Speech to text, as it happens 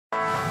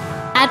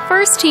at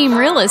First Team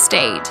Real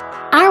Estate.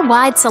 Our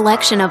wide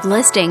selection of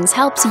listings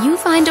helps you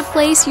find a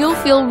place you'll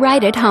feel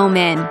right at home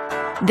in.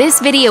 This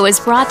video is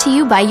brought to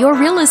you by your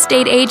real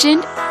estate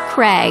agent,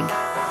 Craig.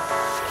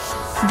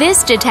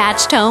 This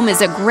detached home is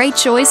a great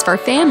choice for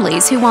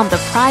families who want the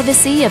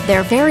privacy of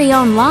their very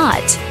own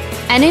lot,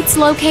 and it's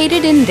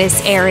located in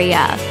this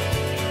area.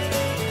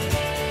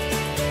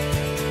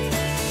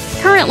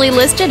 Currently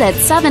listed at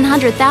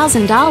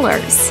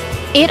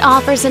 $700,000, it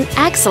offers an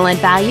excellent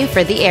value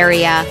for the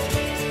area.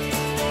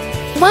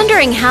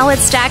 Wondering how it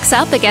stacks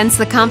up against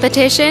the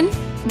competition?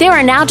 There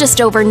are now just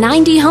over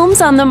 90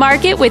 homes on the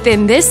market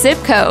within this zip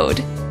code.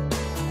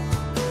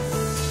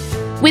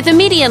 With a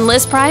median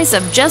list price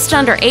of just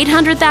under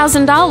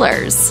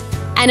 $800,000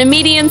 and a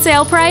median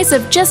sale price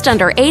of just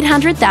under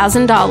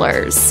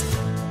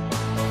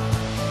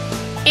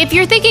 $800,000. If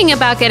you're thinking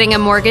about getting a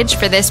mortgage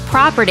for this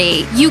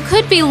property, you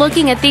could be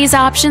looking at these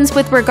options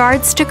with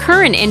regards to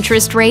current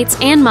interest rates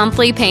and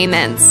monthly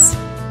payments.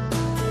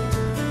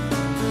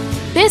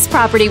 This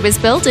property was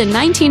built in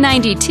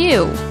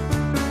 1992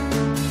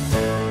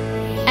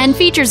 and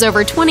features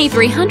over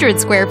 2,300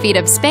 square feet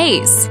of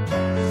space,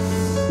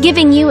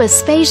 giving you a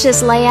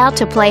spacious layout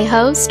to play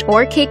host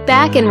or kick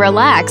back and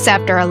relax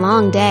after a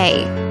long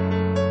day.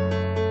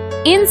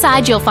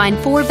 Inside you'll find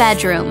 4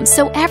 bedrooms,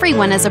 so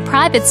everyone has a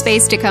private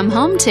space to come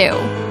home to,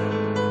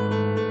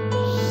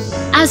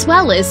 as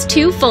well as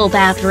 2 full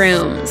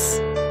bathrooms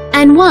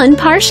and 1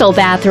 partial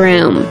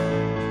bathroom.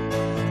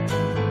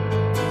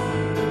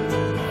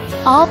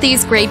 All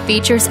these great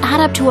features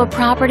add up to a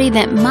property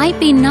that might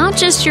be not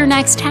just your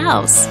next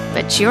house,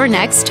 but your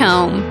next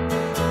home.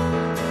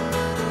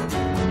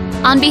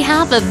 On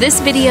behalf of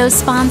this video's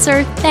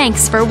sponsor,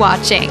 thanks for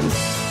watching.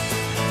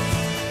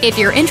 If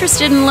you're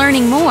interested in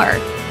learning more,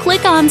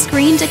 click on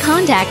screen to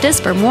contact us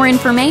for more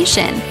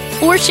information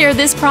or share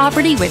this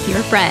property with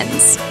your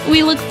friends.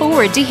 We look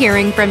forward to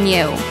hearing from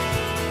you.